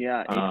 But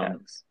Yeah,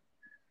 Apex.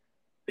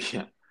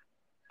 yeah,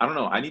 I don't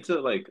know. I need to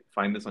like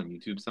find this on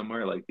YouTube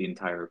somewhere, like the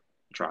entire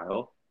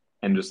trial,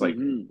 and just like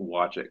Mm-hmm.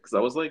 watch it because I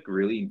was like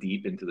really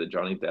deep into the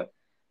Johnny Depp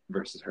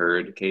versus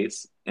Heard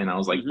case, and I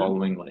was like Mm-hmm.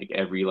 following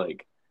every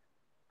like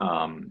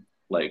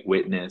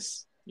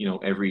witness,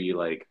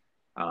 every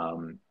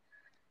um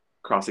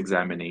cross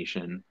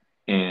examination,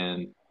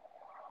 and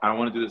I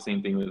want to do the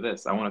same thing with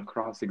this. I want to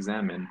cross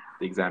examine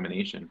the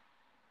examination.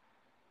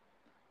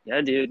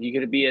 Yeah, dude, you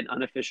could be an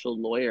unofficial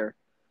lawyer.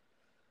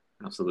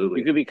 Absolutely.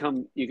 You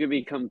could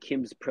become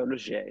Kim's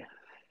protege.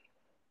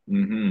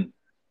 Mm-hmm.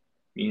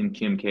 Me and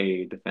Kim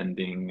K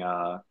defending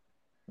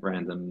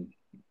random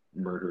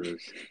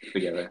murderers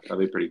together. That'd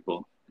be pretty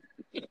cool.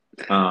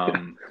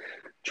 Um,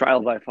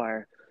 Trial by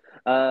fire.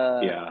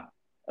 Uh, yeah.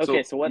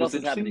 okay, So so what else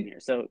is happening here?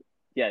 So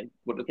yeah,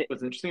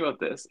 what's interesting about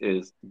this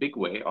is Big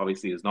Way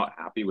obviously is not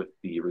happy with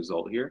the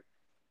result here,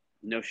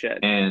 no shit.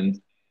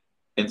 and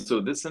so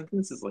this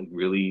sentence is like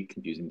really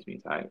confusing to me.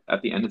 Ty.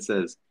 At the end it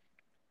says,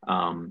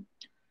 um,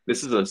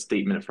 this is a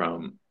statement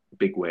from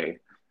Big Way.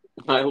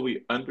 While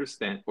we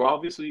understand, well,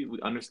 obviously we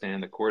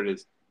understand the court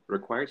is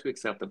required to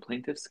accept the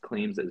plaintiff's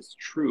claims as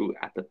true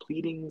at the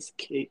pleadings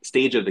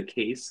stage of the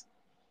case.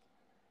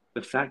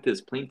 The fact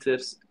is,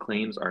 plaintiff's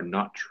claims are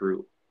not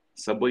true.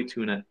 Subway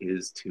tuna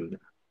is tuna.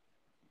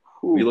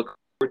 We Whew. look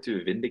forward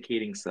to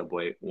vindicating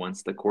Subway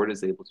once the court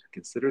is able to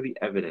consider the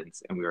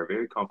evidence, and we are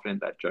very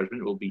confident that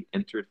judgment will be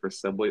entered for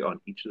Subway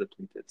on each of the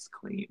plaintiff's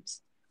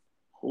claims.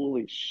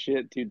 Holy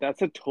shit, dude.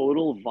 That's a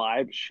total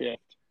vibe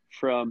shift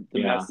from the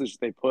Yeah. message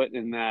they put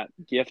in that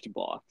gift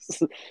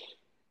box.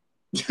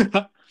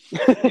 Yeah,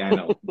 I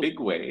know. Big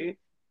way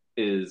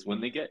is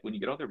when you get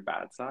on their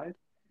bad side,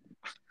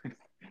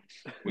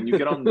 when you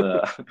get on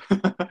the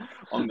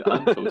on the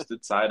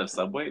untoasted side of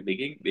Subway,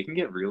 they can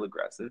get real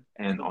aggressive.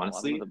 And The bottom of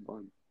honestly, the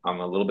bun. I'm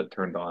a little bit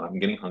turned on. I'm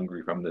getting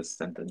hungry from this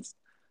sentence.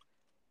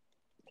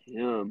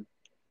 Yeah.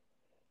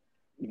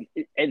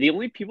 And the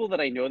only people that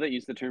I know that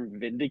use the term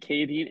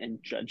vindicating and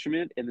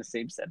judgment in the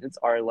same sentence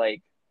are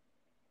like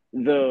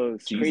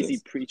those crazy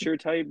Jesus. preacher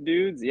type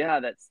dudes. Yeah,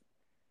 that's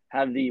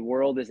have the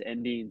world is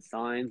ending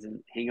signs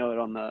and hang out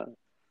on the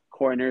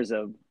corners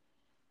of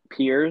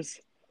piers,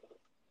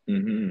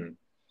 Hmm.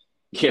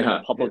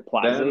 Yeah, public them.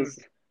 plazas.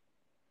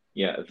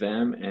 Yeah,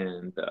 them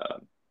and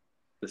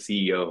the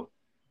CEO.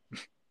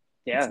 It's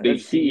Yeah, big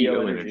that's CEO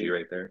CEO energy energy.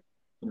 right there.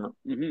 You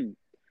know?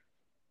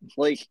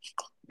 Like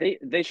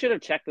they should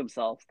have checked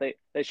themselves.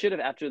 They should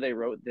have after they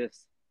wrote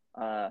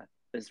uh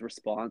this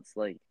response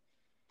like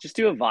just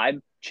do a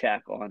vibe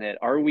check on it.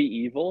 Are we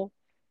evil?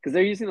 Because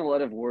they're using a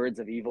lot of words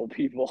of evil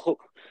people.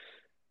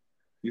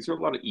 These are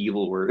a lot of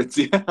evil words.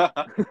 Yeah.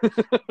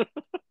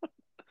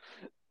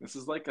 This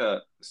is like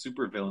a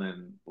super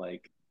villain,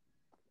 like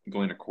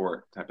going to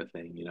court type of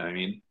thing. You know what I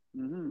mean?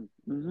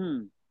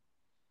 hmm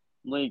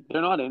Like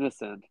they're not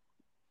innocent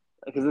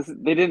because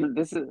they didn't.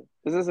 This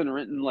isn't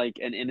written like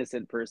an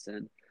innocent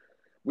person.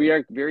 We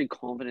are very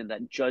confident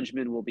that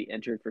judgment will be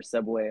entered for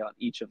Subway on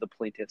each of the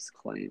plaintiff's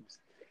claims.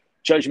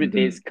 Judgment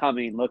Day is Hmm.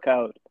 coming. Look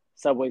out.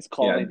 Subway's Yeah,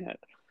 calling it.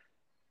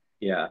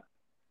 yeah.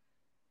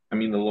 I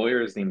mean, the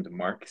lawyer is named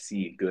Mark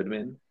C.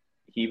 Goodman.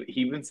 He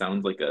even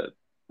sounds like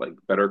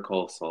Better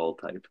Call Saul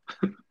type.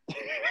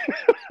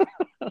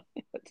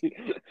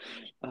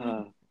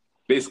 uh,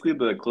 Basically,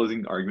 the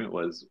closing argument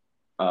was,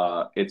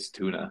 it's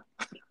tuna.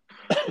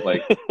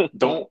 Like,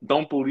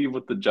 don't believe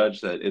what the judge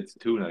said. It's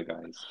tuna,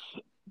 guys.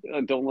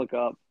 don't look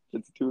up.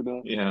 It's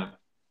tuna. Yeah.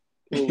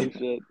 Holy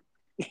shit.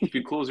 If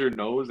you close your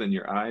nose and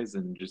your eyes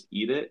and just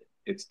eat it,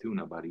 it's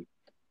tuna, buddy.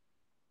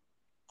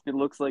 It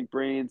looks like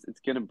brains.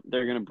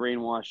 They're gonna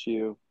brainwash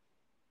you.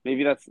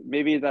 Maybe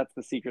that's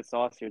the secret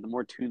sauce here. The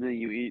more tuna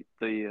you eat,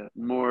 the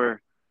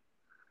more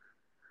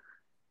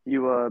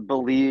you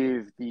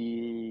believe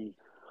the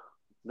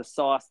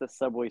sauce that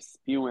Subway's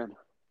spewing.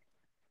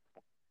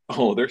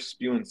 Oh, they're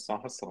spewing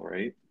sauce, all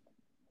right.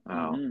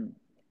 Wow. Mm-hmm.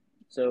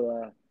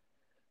 So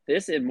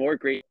this and more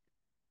great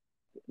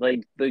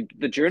like the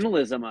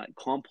journalism at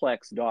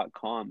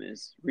complex.com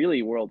is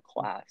really world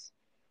class.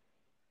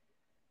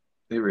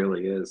 It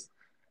really is.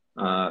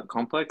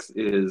 Complex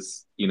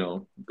is,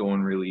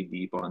 going really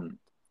deep on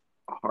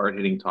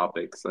hard-hitting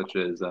topics such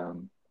as,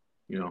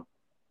 you know,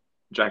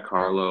 Jack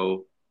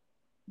Harlow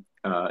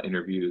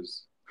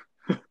interviews.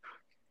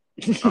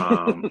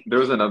 There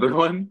was another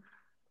one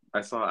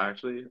I saw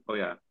actually. Oh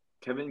yeah,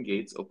 Kevin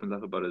Gates opens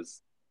up about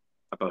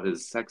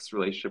his sex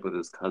relationship with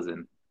his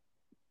cousin.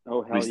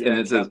 Oh hell And yeah,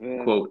 it says,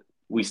 Kevin. "quote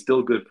We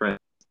still good friends."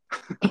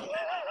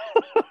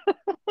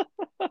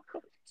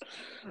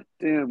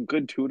 Damn,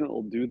 good tuna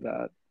will do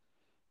that.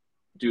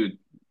 Dude,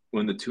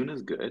 when the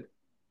tuna's good,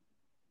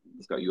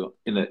 it's got you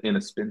in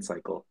a spin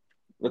cycle.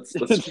 Let's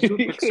just do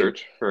a quick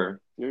search for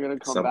You're gonna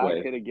come back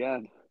Subway. hit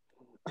again.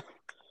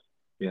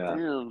 Yeah.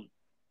 Damn.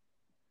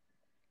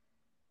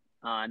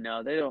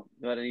 No, they don't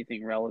got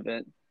anything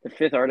relevant. The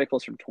fifth article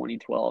is from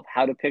 2012.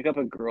 How to pick up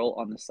a girl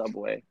on the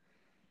subway.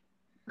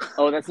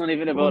 Oh, that's not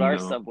even Oh about our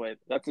no. subway.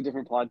 That's a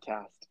different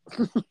podcast.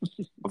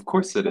 Of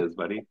course it is,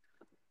 buddy.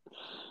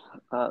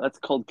 That's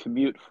called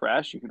Commute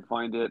Fresh. You can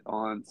find it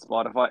on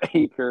Spotify,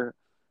 Anchor,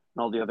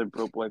 and all the other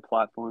Broke Boy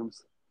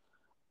platforms.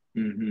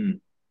 Hmm.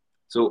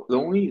 So the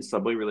only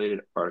Subway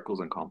related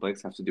articles on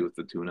Complex have to do with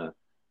the tuna.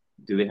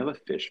 Do they have a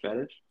fish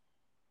fetish?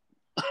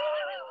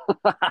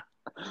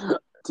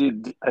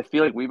 Dude, I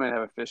feel like we might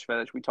have a fish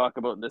fetish. We talk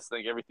about this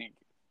thing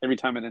every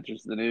time it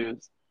enters the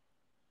news.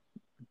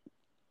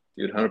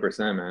 Dude,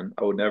 100%, man.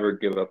 I would never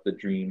give up the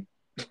dream.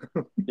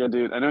 Yeah,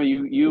 dude. I know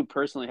you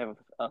personally have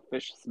a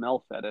fish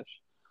smell fetish.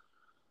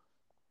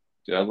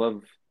 Dude, I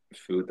love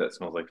food that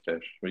smells like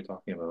fish. What are you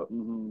talking about?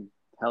 Mm-hmm.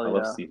 Hell I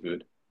love yeah.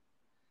 seafood.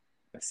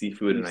 I see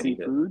food You and I see eat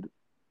it. food?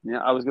 Yeah,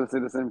 I was gonna say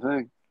the same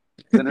thing.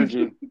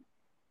 Synergy.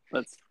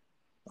 Let's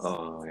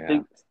Oh yeah.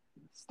 stink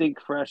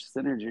stink fresh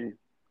synergy.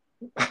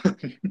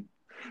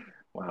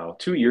 Wow,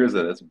 2 years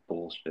of this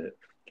bullshit.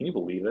 Can you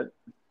believe it?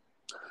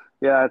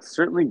 Yeah, it's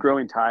certainly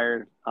growing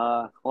tired.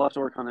 We'll have to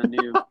work on a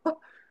new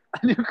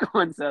a new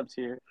concept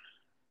here.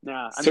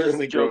 Nah, I'm just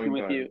Certainly joking growing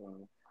with tired. you.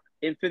 Wow.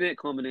 Infinite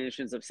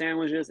combinations of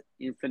sandwiches,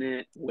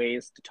 infinite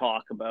ways to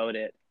talk about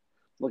it.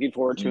 Looking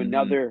forward to Hmm.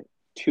 another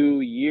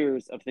 2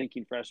 years of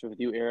thinking fresh with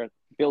you, Eric.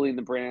 Building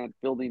the brand,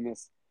 building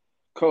this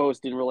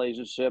co-hosting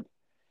relationship,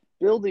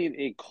 building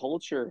a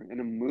culture and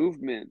a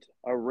movement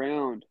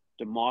around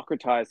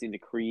democratizing the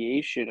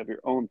creation of your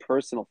own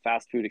personal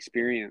fast food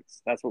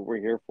experience. That's what we're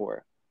here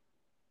for.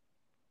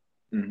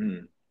 Hmm.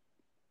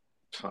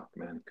 Fuck,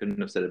 man. Couldn't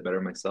have said it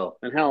better myself.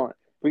 And hell, if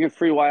we get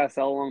free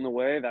YSL along the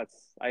way, that's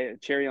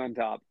cherry on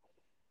top.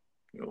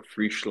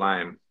 Free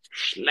slime.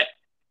 Schlep.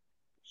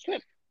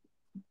 Shit.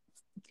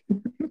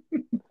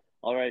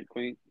 All right,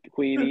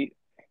 Queenie.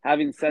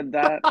 Having said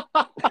that,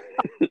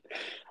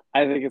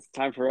 I think it's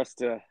time for us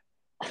to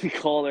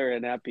call her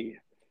an epi.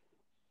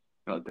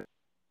 Oh,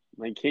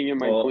 My king and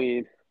my well,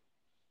 queen.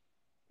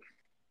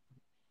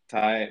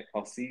 Ty,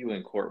 I'll see you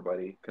in court,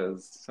 buddy,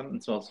 because something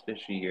smells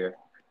fishy here.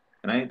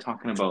 And I ain't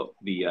talking about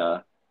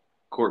the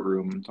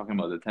courtroom. I'm talking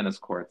about the tennis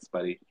courts,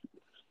 buddy.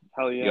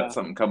 Hell You got yeah.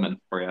 something coming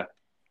for you.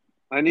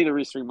 I need to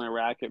restring my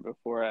racket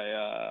before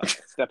I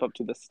step up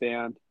to the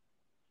stand.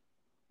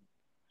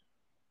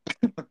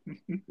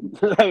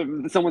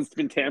 Someone's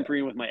been Yeah.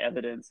 tampering with my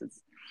evidence.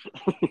 It's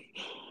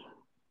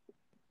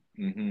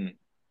Mm-hmm.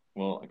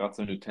 Well, I got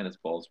some new tennis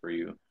balls for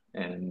you,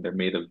 and they're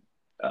made of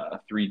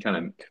three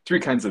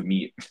kinds of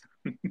meat.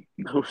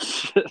 oh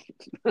shit.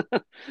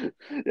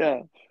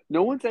 Yeah.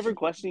 No one's ever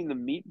questioning the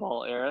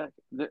meatball, Eric.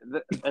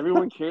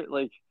 Everyone cares.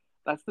 Like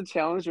that's the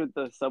challenge with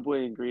the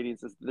Subway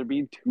ingredients is they're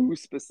being too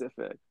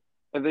specific.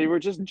 If they were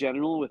just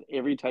general with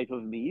every type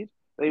of meat,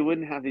 they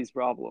wouldn't have these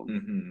problems.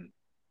 Mm-hmm.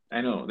 I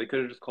know they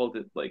could have just called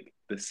it like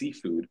the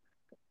seafood.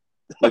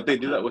 Like they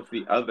do that with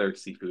the other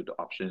seafood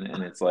option,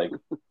 and it's like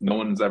no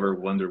one's ever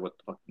wondered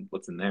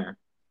what's in there.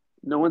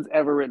 No one's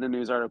ever written a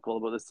news article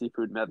about the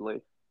seafood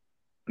medley.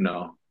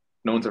 No,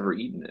 no one's ever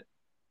eaten it.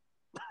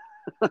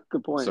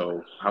 Good point.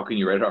 So how can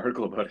you write an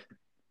article about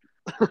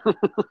it?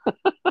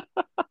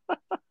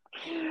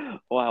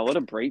 Wow, what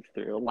a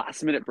breakthrough. A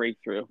last minute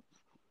breakthrough.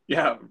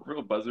 Yeah,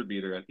 real buzzer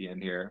beater at the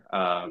end here.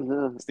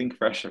 Stink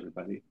fresh,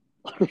 everybody.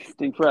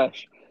 Stay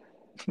fresh.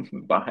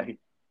 Bye.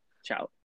 Ciao.